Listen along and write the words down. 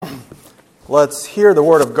Let's hear the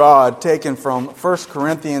Word of God taken from 1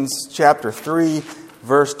 Corinthians chapter 3,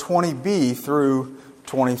 verse 20b through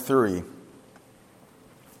 23.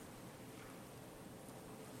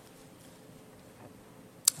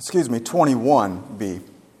 Excuse me, 21b.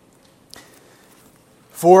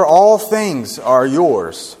 For all things are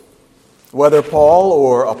yours, whether Paul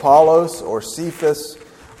or Apollos or Cephas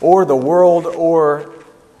or the world or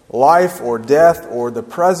life or death or the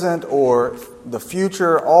present or the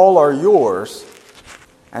future, all are yours,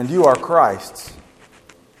 and you are Christ's,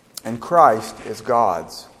 and Christ is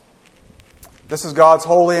God's. This is God's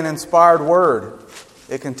holy and inspired Word.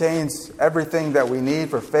 It contains everything that we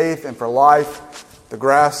need for faith and for life. The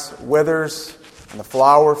grass withers and the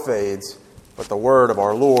flower fades, but the Word of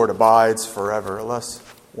our Lord abides forever. Let's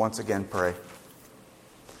once again pray.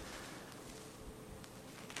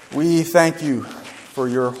 We thank you for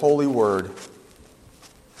your holy Word.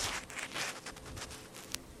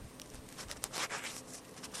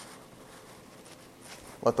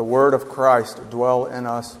 Let the Word of Christ dwell in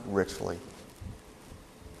us richly.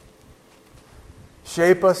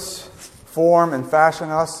 Shape us, form and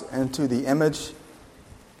fashion us into the image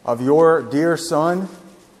of your dear Son.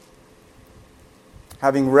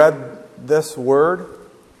 Having read this Word,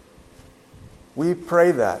 we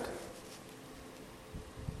pray that.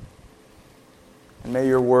 And may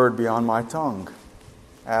your Word be on my tongue,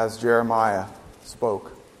 as Jeremiah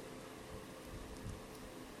spoke.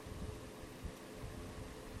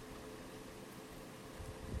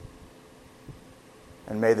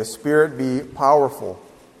 And may the Spirit be powerfully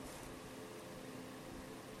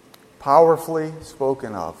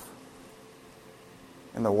spoken of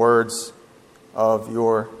in the words of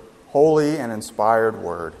your holy and inspired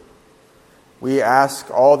Word. We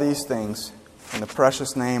ask all these things in the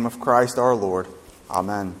precious name of Christ our Lord.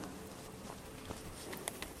 Amen.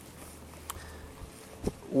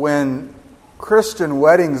 When Christian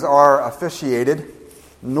weddings are officiated,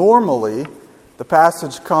 normally the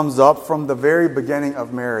passage comes up from the very beginning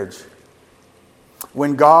of marriage,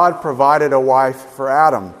 when God provided a wife for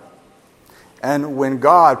Adam. And when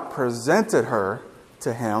God presented her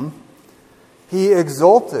to him, he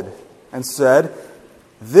exulted and said,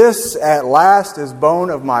 "This at last is bone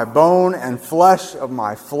of my bone and flesh of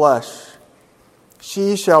my flesh.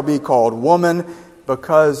 She shall be called woman,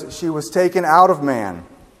 because she was taken out of man.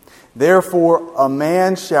 Therefore a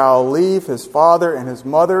man shall leave his father and his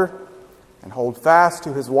mother and hold fast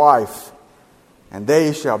to his wife, and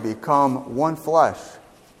they shall become one flesh."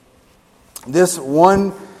 This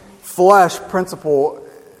one flesh principle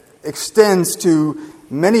extends to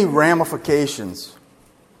many ramifications.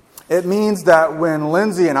 It means that when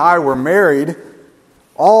Lindsay and I were married,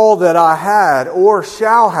 all that I had or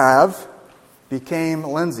shall have became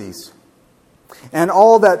Lindsay's. And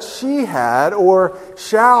all that she had or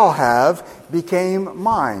shall have became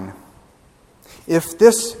mine. If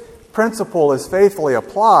this principle is faithfully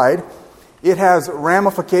applied, it has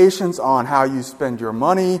ramifications on how you spend your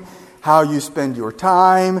money, how you spend your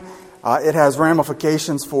time. It has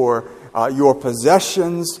ramifications for your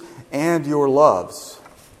possessions and your loves.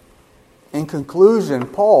 In conclusion,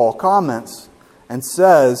 Paul comments and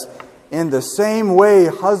says, "In the same way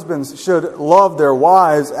husbands should love their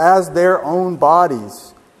wives as their own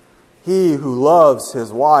bodies. He who loves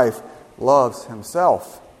his wife loves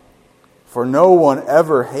himself. For no one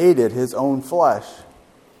ever hated his own flesh,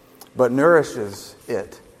 but nourishes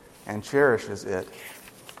it and cherishes it."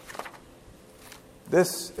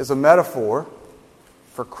 This is a metaphor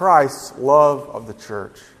for Christ's love of the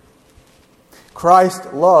church.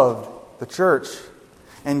 Christ loved the church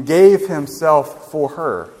and gave himself for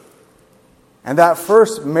her. And that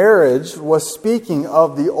first marriage was speaking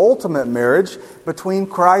of the ultimate marriage between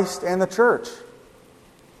Christ and the church.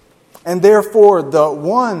 And therefore, the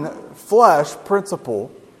one flesh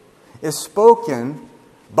principle is spoken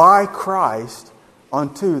by Christ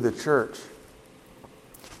unto the church.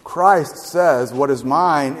 Christ says, "What is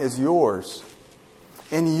mine is yours."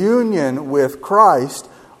 In union with Christ,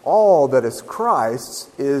 all that is Christ's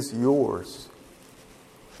is yours.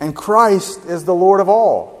 And Christ is the Lord of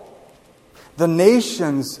all. The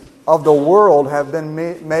nations of the world have been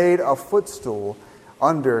made a footstool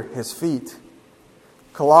under his feet.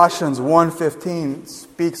 Colossians 1:15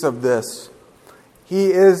 speaks of this.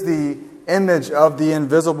 "He is the image of the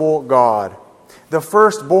invisible God, the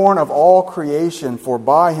firstborn of all creation, for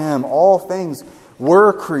by him all things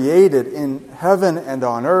were created in heaven and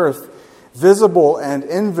on earth, visible and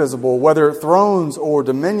invisible, whether thrones or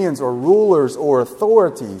dominions or rulers or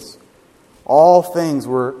authorities. All things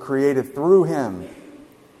were created through him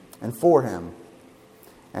and for him.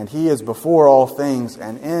 And he is before all things,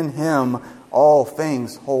 and in him all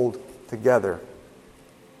things hold together.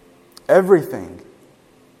 Everything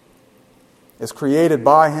is created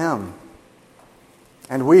by Him,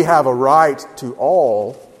 and we have a right to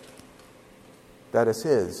all that is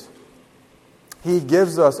His. He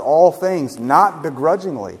gives us all things, not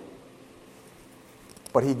begrudgingly,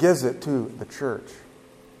 but He gives it to the church.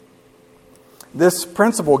 This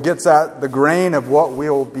principle gets at the grain of what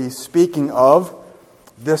we'll be speaking of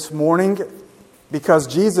this morning, because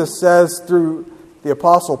Jesus says through the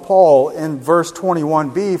Apostle Paul in verse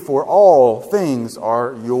 21b, "For all things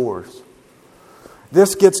are yours."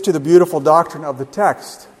 This gets to the beautiful doctrine of the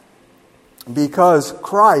text. Because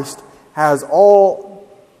Christ has all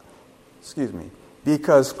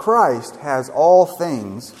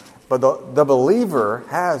things, but the believer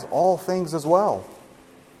has all things as well.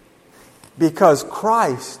 Because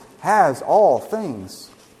Christ has all things,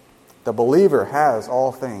 the believer has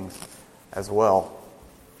all things as well.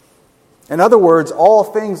 In other words, all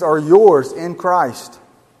things are yours in Christ.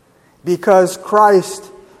 Because Christ,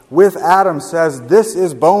 with Adam, says, "This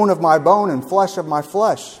is bone of my bone and flesh of my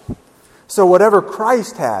flesh." So whatever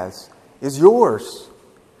Christ has is yours.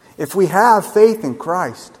 If we have faith in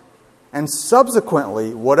Christ, and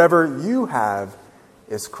subsequently whatever you have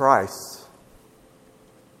is Christ's.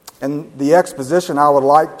 In the exposition, I would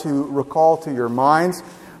like to recall to your minds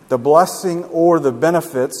the blessing or the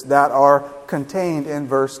benefits that are contained in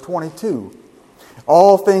verse 22.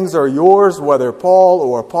 All things are yours, whether Paul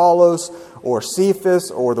or Apollos or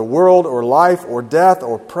Cephas or the world or life or death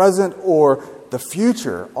or present or the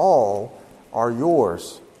future, all are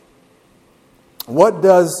yours. What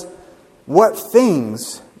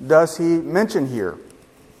things does he mention here?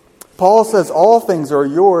 Paul says all things are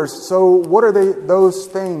yours, so what are those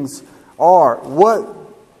things are? What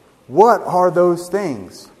are those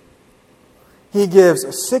things? He gives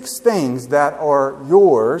 6 things that are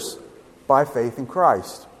yours by faith in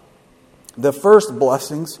Christ. The first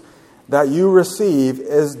blessings that you receive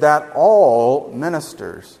is that all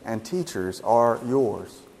ministers and teachers are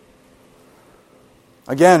yours.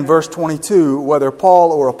 Again, verse 22, whether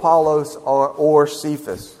Paul or Apollos or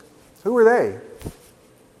Cephas. Who are they?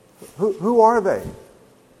 Who are they?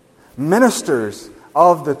 Ministers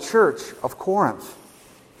of the church of Corinth.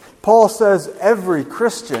 Paul says every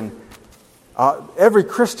Christian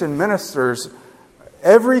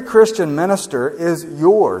minister is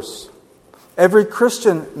yours. Every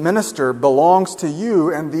Christian minister belongs to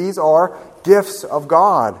you, and these are gifts of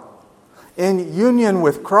God. In union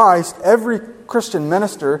with Christ, every Christian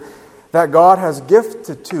minister that God has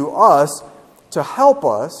gifted to us to help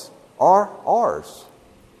us are ours,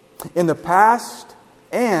 in the past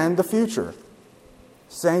and the future.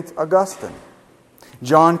 Saint Augustine,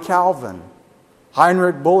 John Calvin,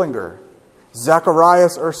 Heinrich Bullinger,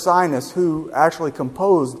 Zacharias Ursinus, who actually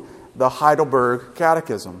composed the Heidelberg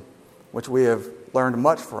Catechism, which we have learned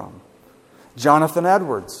much from, Jonathan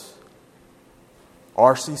Edwards,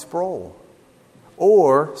 R.C. Sproul,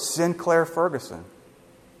 or Sinclair Ferguson,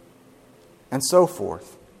 and so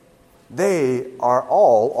forth. They are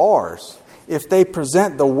all ours. If they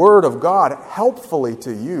present the Word of God helpfully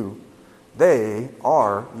to you, they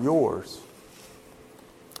are yours.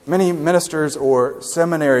 Many ministers or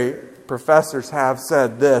seminary professors have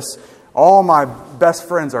said this: all my best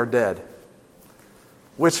friends are dead.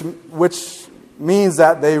 Which means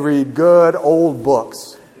that they read good old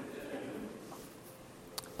books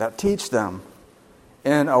that teach them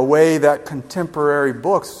in a way that contemporary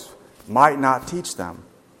books might not teach them.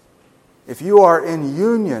 If you are in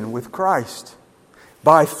union with Christ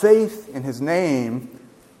by faith in His name,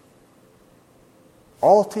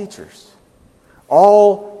 all teachers,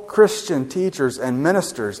 all Christian teachers and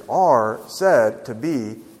ministers are said to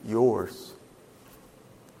be yours.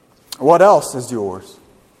 What else is yours?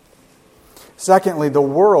 Secondly, the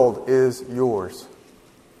world is yours.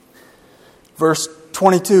 Verse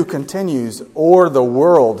 22 continues, or the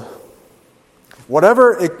world.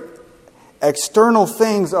 Whatever external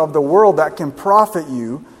things of the world that can profit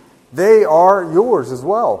you, they are yours as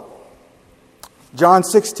well. John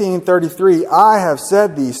 16:33, I have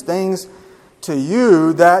said these things to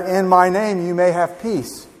you that in my name you may have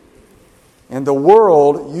peace. In the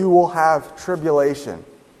world you will have tribulation,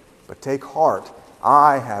 but take heart,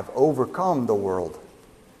 I have overcome the world.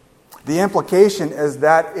 The implication is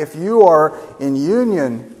that if you are in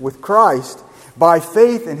union with Christ, by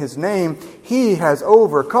faith in His name, He has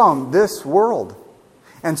overcome this world.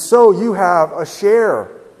 And so you have a share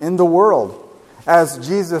in the world. As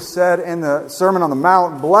Jesus said in the Sermon on the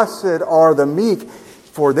Mount, blessed are the meek,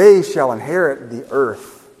 for they shall inherit the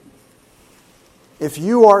earth. If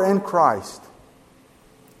you are in Christ,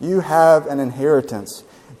 you have an inheritance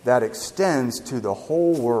that extends to the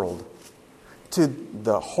whole world. to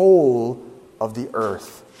the whole of the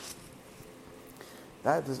earth.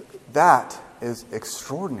 That is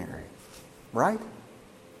extraordinary, right?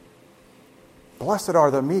 Blessed are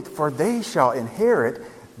the meek, for they shall inherit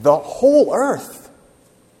the whole earth.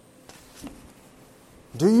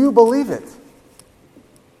 Do you believe it?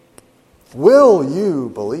 Will you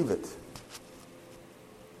believe it?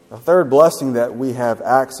 The third blessing that we have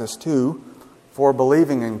access to for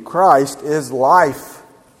believing in Christ is life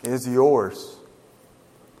is yours.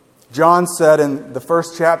 John said in the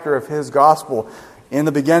first chapter of his gospel, in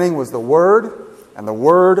the beginning was the Word, and the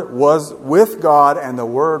Word was with God, and the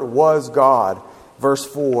Word was God. Verse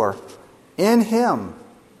 4, in Him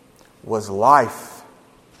was life,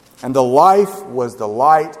 and the life was the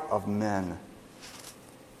light of men.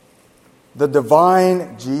 The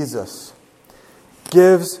divine Jesus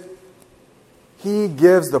gives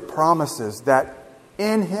the promises that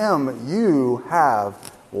in Him you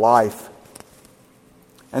have life.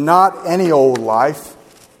 And not any old life.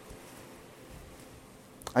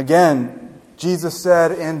 Again, Jesus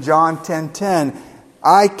said in John 10:10,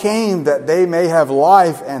 I came that they may have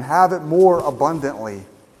life and have it more abundantly.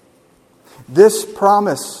 This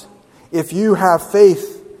promise, if you have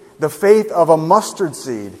faith, the faith of a mustard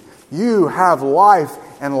seed, you have life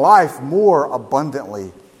and life more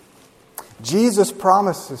abundantly. Jesus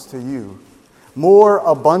promises to you more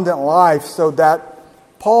abundant life so that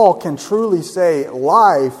Paul can truly say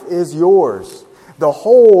life is yours. The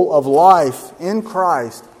whole of life in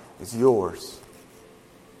Christ is yours.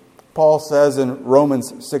 Paul says in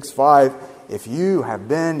Romans 6:5, if you have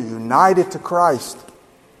been united to Christ,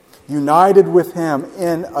 united with Him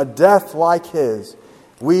in a death like His,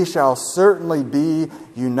 we shall certainly be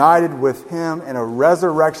united with Him in a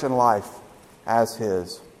resurrection life as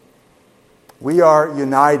His. We are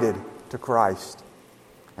united to Christ,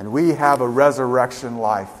 and we have a resurrection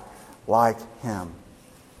life like Him.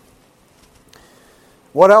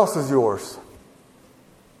 What else is yours?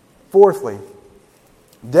 Fourthly,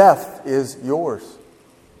 death is yours.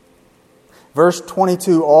 Verse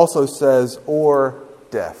 22 also says, or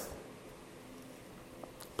death.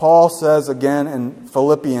 Paul says again in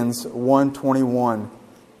Philippians 1:21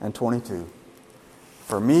 and 22,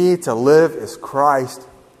 for me to live is Christ,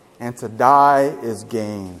 and to die is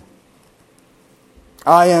gain.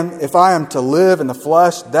 If I am to live in the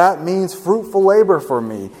flesh, that means fruitful labor for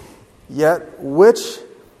me. Yet which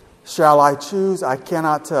shall I choose? I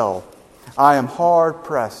cannot tell. I am hard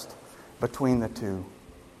pressed between the two.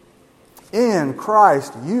 In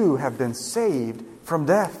Christ you have been saved from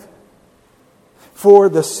death. For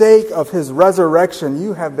the sake of His resurrection,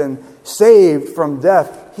 you have been saved from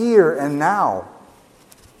death here and now.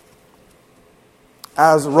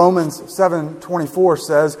 As Romans 7:24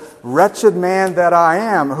 says, wretched man that I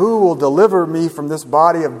am, who will deliver me from this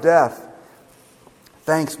body of death?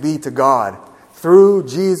 Thanks be to God, through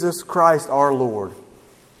Jesus Christ our Lord.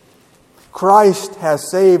 Christ has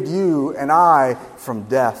saved you and I from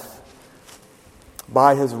death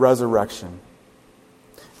by His resurrection.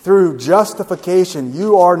 Through justification,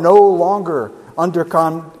 you are no longer under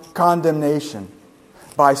condemnation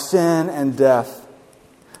by sin and death.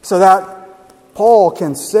 So that Paul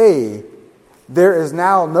can say there is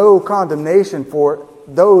now no condemnation for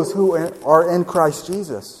those who are in Christ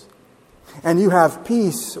Jesus. And you have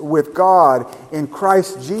peace with God in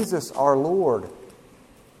Christ Jesus our Lord.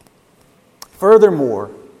 Furthermore,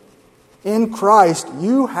 in Christ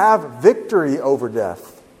you have victory over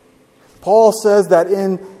death. Paul says that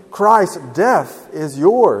in Christ death is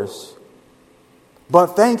yours.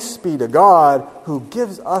 But thanks be to God who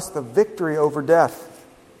gives us the victory over death.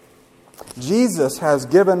 Jesus has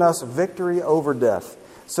given us victory over death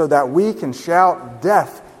so that we can shout,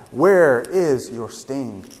 death, where is your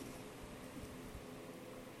sting?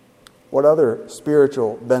 What other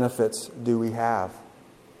spiritual benefits do we have?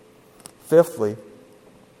 Fifthly,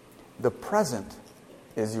 the present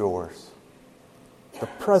is yours. The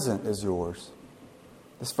present is yours.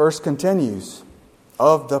 This verse continues,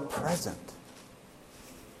 of the present.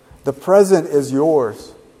 The present is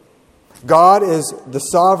yours. God is the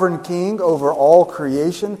sovereign king over all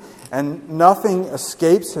creation, and nothing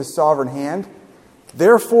escapes His sovereign hand.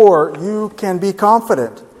 Therefore, you can be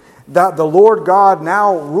confident that the Lord God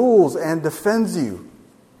now rules and defends you,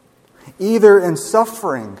 either in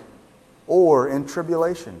suffering or in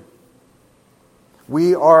tribulation.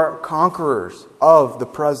 We are conquerors of the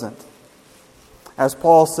present. As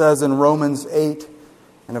Paul says in Romans 8,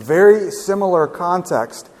 in a very similar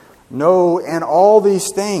context, no, in all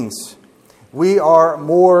these things, we are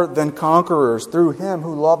more than conquerors through Him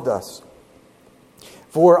who loved us.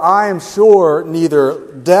 For I am sure neither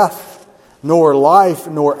death, nor life,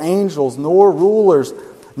 nor angels, nor rulers,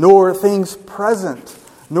 nor things present,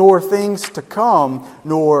 nor things to come,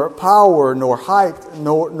 nor power, nor height,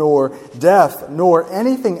 nor death, nor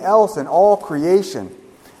anything else in all creation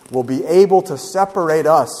will be able to separate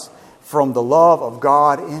us from the love of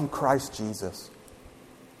God in Christ Jesus.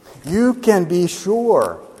 You can be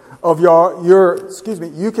sure of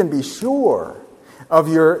you can be sure of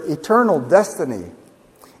your eternal destiny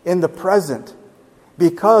in the present,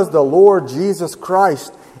 because the Lord Jesus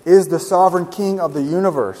Christ is the sovereign King of the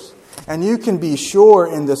universe. And you can be sure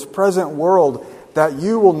in this present world that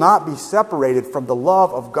you will not be separated from the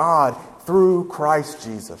love of God through Christ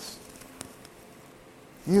Jesus.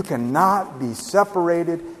 You cannot be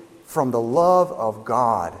separated from the love of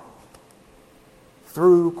God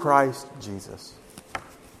through Christ Jesus.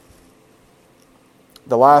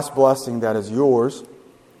 The last blessing that is yours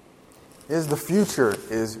is the future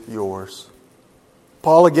is yours.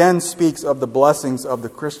 Paul again speaks of the blessings of the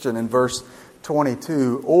Christian in verse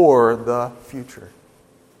 22, or the future.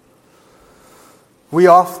 We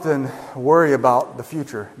often worry about the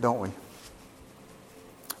future, don't we?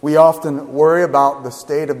 We often worry about the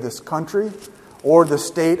state of this country or the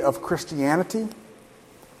state of Christianity.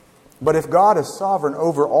 But if God is sovereign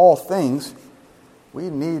over all things, we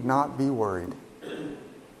need not be worried.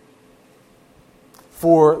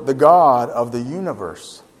 For the God of the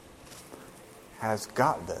universe has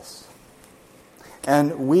got this.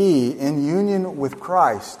 And we, in union with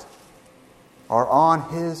Christ, are on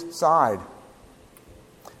His side.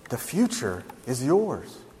 The future is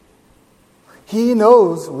yours. He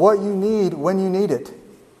knows what you need when you need it.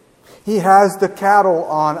 He has the cattle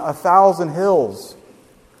on 1,000 hills.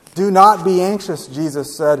 Do not be anxious,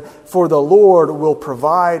 Jesus said, for the Lord will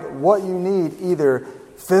provide what you need, either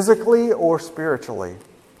physically or spiritually.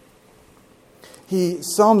 He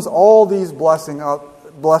sums all these blessings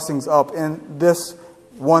up in this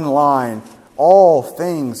one line: all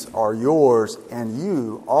things are yours, and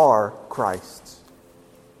you are Christ's.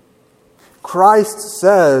 Christ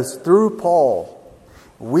says through Paul,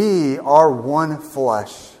 we are one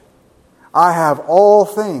flesh. I have all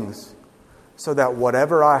things, so that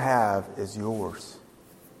whatever I have is yours.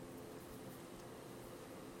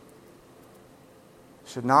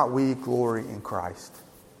 Should not we glory in Christ?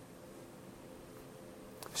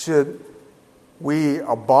 Should we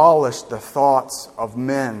abolish the thoughts of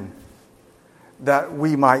men that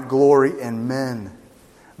we might glory in men,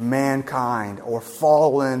 mankind, or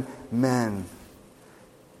fallen men?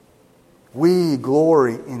 We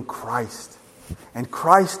glory in Christ, and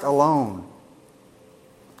Christ alone.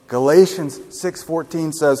 Galatians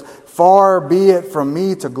 6:14 says, "Far be it from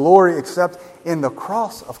me to glory except in the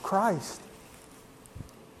cross of Christ."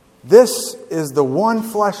 This is the one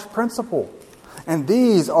flesh principle. And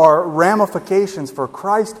these are ramifications for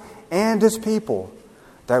Christ and His people,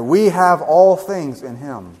 that we have all things in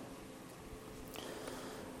Him.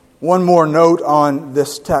 One more note on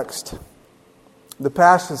this text. The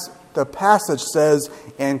passage says,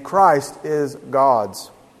 "And Christ is God's."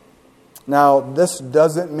 Now, this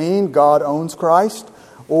doesn't mean God owns Christ,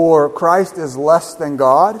 or Christ is less than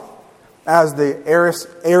God, as the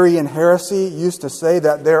Arian heresy used to say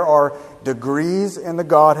that there are degrees in the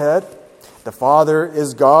Godhead. The Father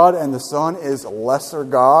is God, and the Son is lesser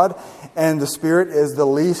God, and the Spirit is the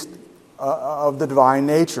least of the divine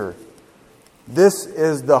nature. This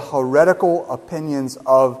is the heretical opinions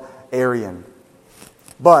of Arian.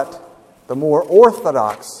 But the more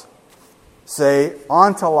orthodox say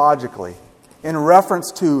ontologically, in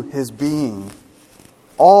reference to His being,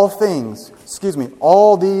 all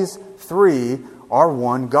these three are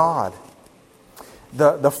one God.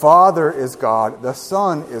 The Father is God, the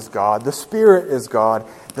Son is God, the Spirit is God,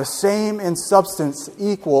 the same in substance,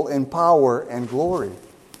 equal in power and glory.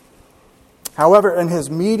 However, in His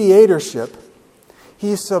mediatorship,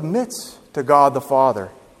 He submits to God the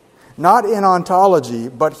Father, not in ontology,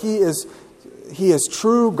 but He is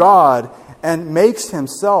true God and makes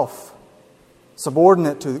Himself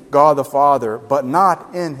subordinate to God the Father, but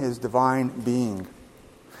not in His divine being.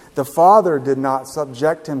 The Father did not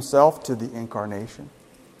subject Himself to the incarnation,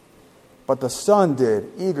 but the Son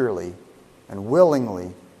did eagerly and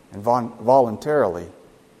willingly and voluntarily.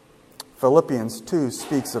 Philippians 2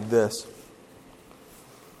 speaks of this.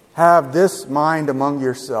 "Have this mind among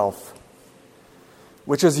yourself,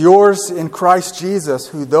 which is yours in Christ Jesus,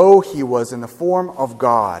 who though He was in the form of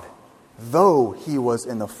God,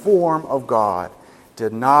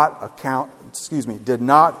 did not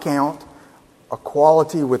count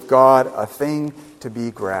equality with God a thing to be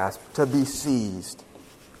grasped, to be seized,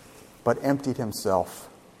 but emptied Himself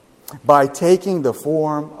by taking the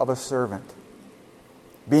form of a servant,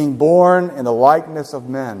 being born in the likeness of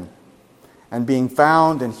men, and being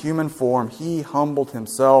found in human form, he humbled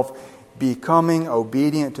himself, becoming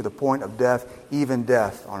obedient to the point of death, even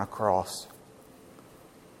death on a cross.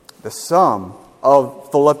 The sum of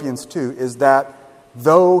Philippians 2 is that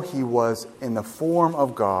though he was in the form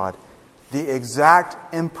of God, the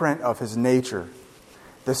exact imprint of his nature,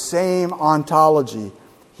 the same ontology,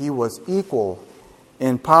 he was equal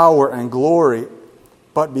in power and glory,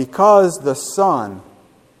 but because the Son,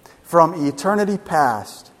 from eternity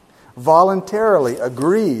past, voluntarily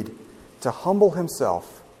agreed to humble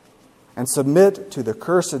himself and submit to the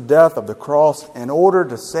cursed death of the cross in order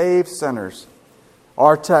to save sinners,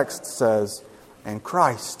 our text says, and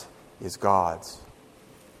Christ is God's.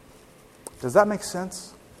 Does that make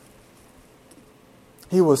sense?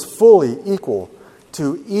 He was fully equal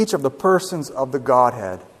to each of the persons of the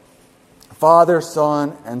Godhead, Father,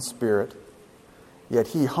 Son, and Spirit. Yet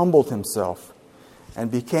he humbled himself and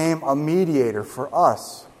became a mediator for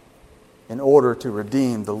us in order to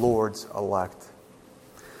redeem the Lord's elect.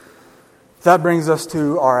 That brings us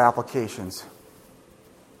to our applications.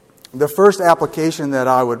 The first application that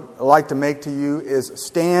I would like to make to you is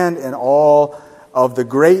stand in awe of the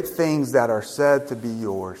great things that are said to be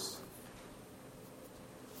yours.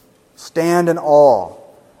 Stand in awe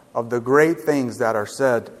of the great things that are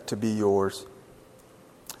said to be yours.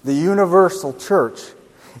 The universal church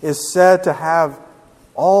is said to have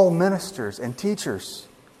all ministers and teachers,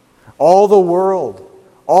 all the world,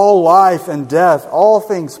 all life and death, all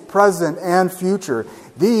things present and future.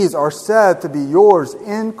 These are said to be yours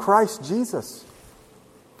in Christ Jesus.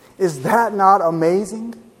 Is that not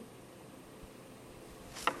amazing?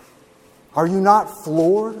 Are you not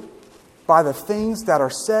floored by the things that are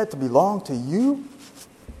said to belong to you?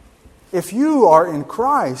 If you are in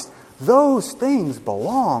Christ, those things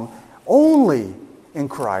belong only in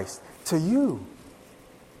Christ to you.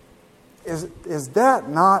 Is that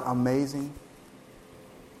not amazing?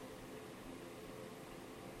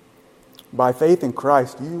 By faith in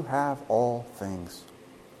Christ, you have all things,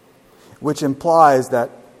 which implies that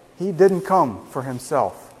he didn't come for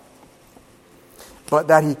himself, but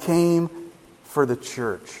that he came for the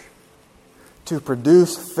church to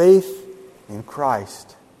produce faith in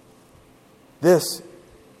Christ. This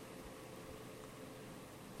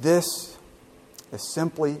is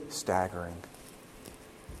simply staggering.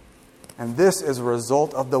 And this is a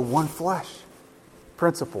result of the one flesh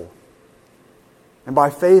principle. And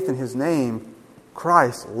by faith in his name,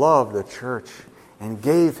 Christ loved the church and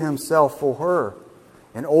gave himself for her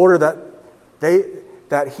in order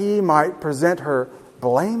that he might present her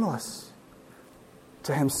blameless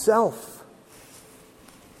to himself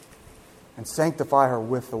and sanctify her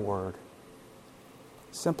with the word.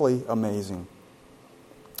 Simply amazing.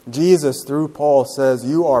 Jesus, through Paul, says,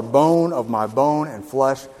 "You are bone of my bone and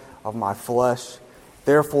flesh of my flesh."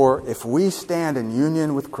 Therefore, if we stand in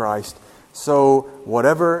union with Christ, so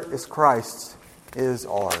whatever is Christ's is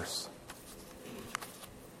ours.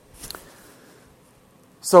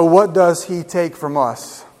 So what does he take from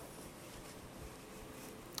us?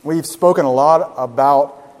 We've spoken a lot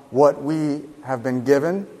about what we have been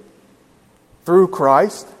given through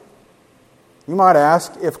Christ. You might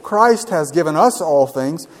ask, if Christ has given us all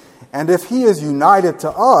things, and if he is united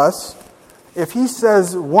to us, if he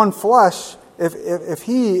says one flesh, if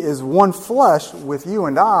he is one flesh with you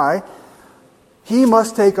and I, he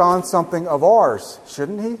must take on something of ours,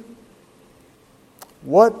 shouldn't he?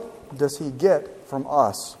 What does he get from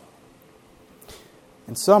us?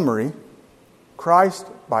 In summary, Christ,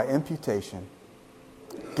 by imputation,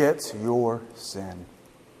 gets your sin.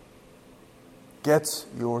 Gets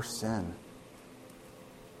your sin.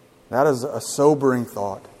 That is a sobering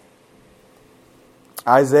thought.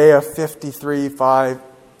 Isaiah 53, 5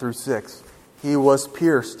 through 6. He was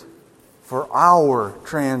pierced for our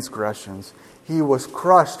transgressions. He was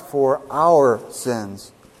crushed for our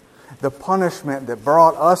sins. The punishment that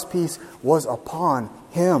brought us peace was upon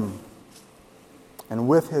him. And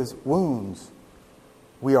with his wounds,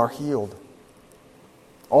 we are healed.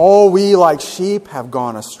 All we like sheep have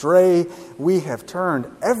gone astray. We have turned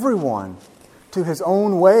everyone to his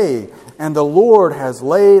own way, and the Lord has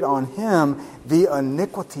laid on him the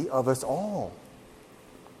iniquity of us all.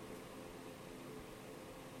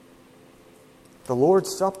 The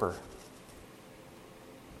Lord's Supper.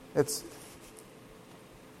 It's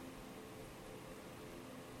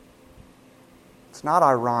not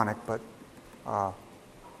ironic, but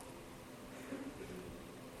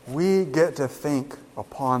we get to think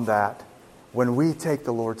upon that when we take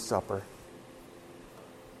the Lord's Supper.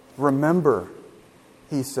 Remember,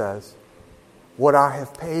 he says, what I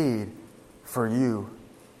have paid for you.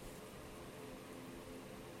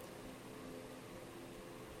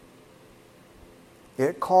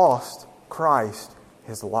 It cost Christ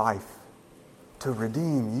His life to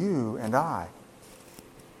redeem you and I.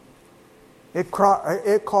 It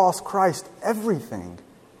cost Christ everything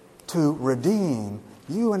to redeem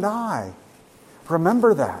you and I.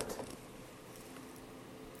 Remember that.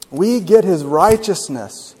 We get His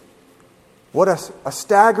righteousness. What a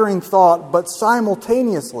staggering thought, but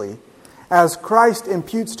simultaneously, as Christ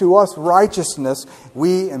imputes to us righteousness,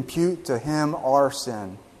 we impute to Him our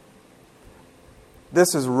sin.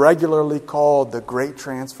 This is regularly called the Great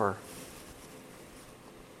Transfer.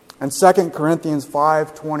 And 2 Corinthians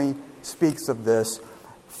 5:20 speaks of this.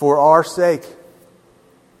 For our sake,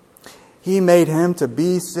 He made Him to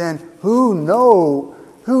be sin who knew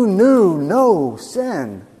no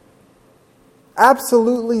sin.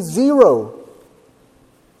 Absolutely zero.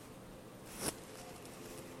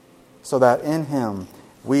 So that in Him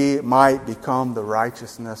we might become the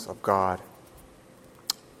righteousness of God.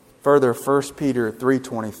 Further, 1 Peter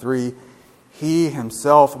 3:23, He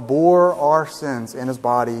Himself bore our sins in His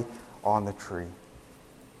body on the tree.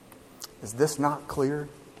 Is this not clear?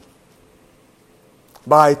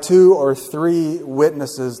 By 2 or 3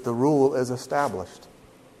 witnesses, the rule is established.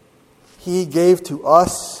 He gave to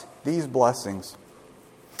us these blessings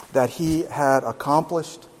that He had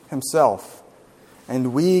accomplished Himself,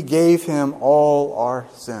 and we gave Him all our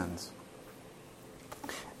sins.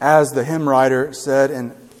 As the hymn writer said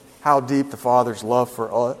in How Deep the Father's Love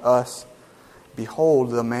for Us,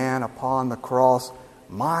 behold the man upon the cross,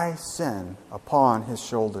 my sin upon His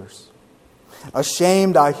shoulders.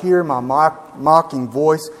 Ashamed, I hear my mocking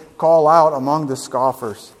voice call out among the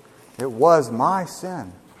scoffers. It was my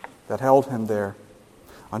sin that held Him there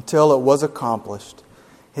until it was accomplished.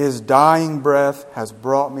 His dying breath has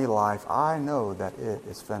brought me life. I know that it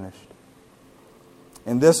is finished.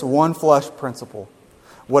 In this one flesh principle,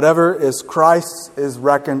 whatever is Christ's is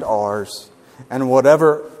reckoned ours, and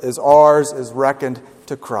whatever is ours is reckoned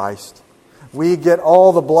to Christ. We get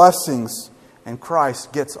all the blessings, and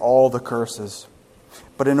Christ gets all the curses.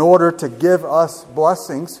 But in order to give us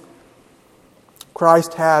blessings,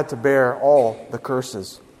 Christ had to bear all the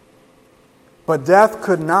curses. But death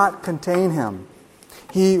could not contain Him.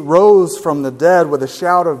 He rose from the dead with a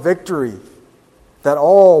shout of victory that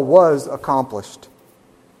all was accomplished,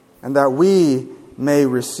 and that we may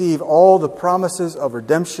receive all the promises of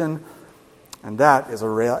redemption, and that is a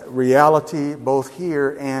reality both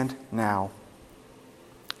here and now.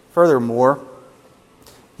 Furthermore,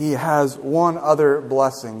 He has one other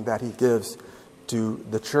blessing that He gives to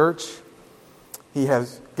the church. He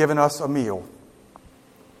has given us a meal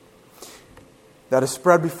that is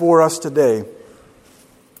spread before us today.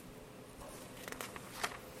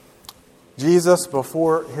 Jesus,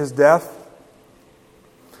 before His death,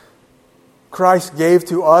 Christ gave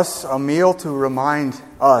to us a meal to remind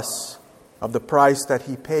us of the price that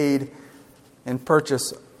He paid in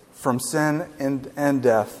purchase from sin and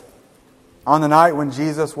death. On the night when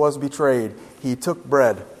Jesus was betrayed, He took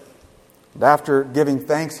bread. And after giving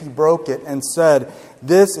thanks, He broke it and said,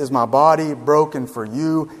 "This is my body broken for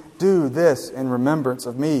you. Do this in remembrance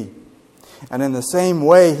of me." And in the same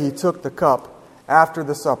way, He took the cup after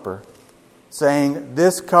the supper, saying,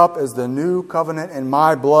 "This cup is the new covenant in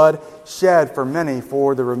my blood, shed for many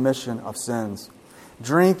for the remission of sins.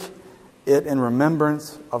 Drink it in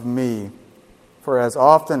remembrance of me. For as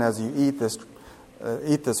often as you eat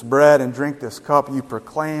this bread and drink this cup, you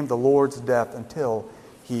proclaim the Lord's death until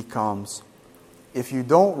He comes. If you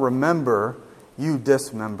don't remember, you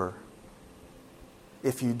dismember.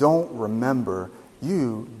 If you don't remember,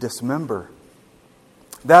 you dismember."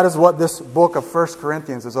 That is what this book of 1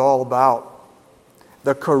 Corinthians is all about.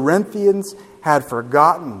 The Corinthians had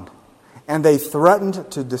forgotten, and they threatened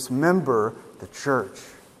to dismember the church.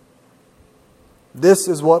 This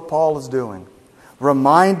is what Paul is doing,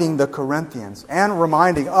 reminding the Corinthians and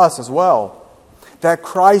reminding us as well that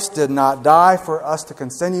Christ did not die for us to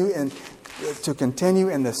continue in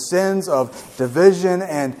the sins of division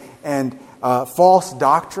and false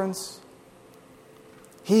doctrines.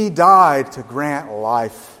 He died to grant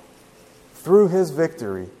life through His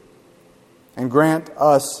victory and grant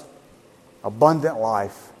us abundant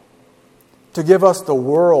life, to give us the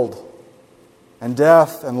world and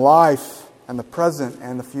death and life and the present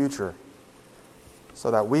and the future,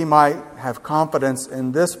 so that we might have confidence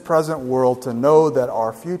in this present world to know that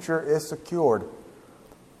our future is secured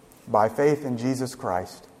by faith in Jesus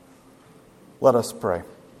Christ. Let us pray.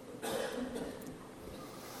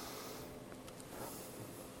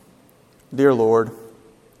 Dear Lord,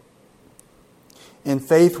 in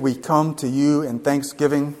faith we come to You in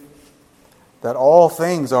thanksgiving that all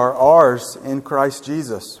things are ours in Christ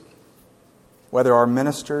Jesus, whether our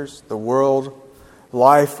ministers, the world,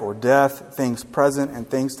 life or death, things present and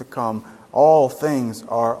things to come. All things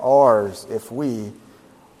are ours if we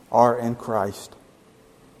are in Christ.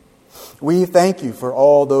 We thank you for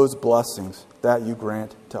all those blessings that you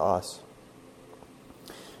grant to us.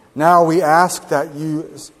 Now we ask that you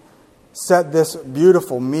set this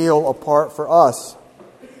beautiful meal apart for us,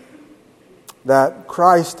 that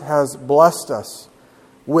Christ has blessed us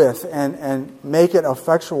with, and make it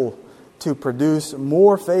effectual to produce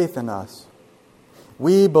more faith in us.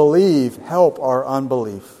 We believe, help our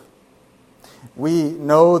unbelief. We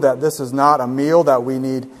know that this is not a meal that we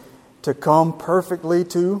need to come perfectly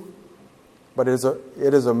to, but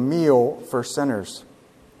it is a meal for sinners.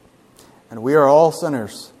 And we are all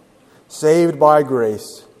sinners, saved by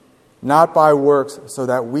grace, not by works, so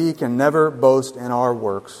that we can never boast in our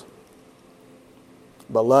works.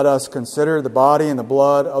 But let us consider the body and the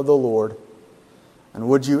blood of the Lord, and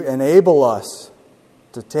would you enable us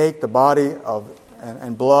to take the body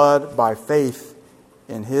and blood by faith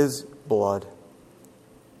in His blood.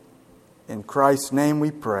 In Christ's name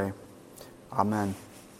we pray. Amen.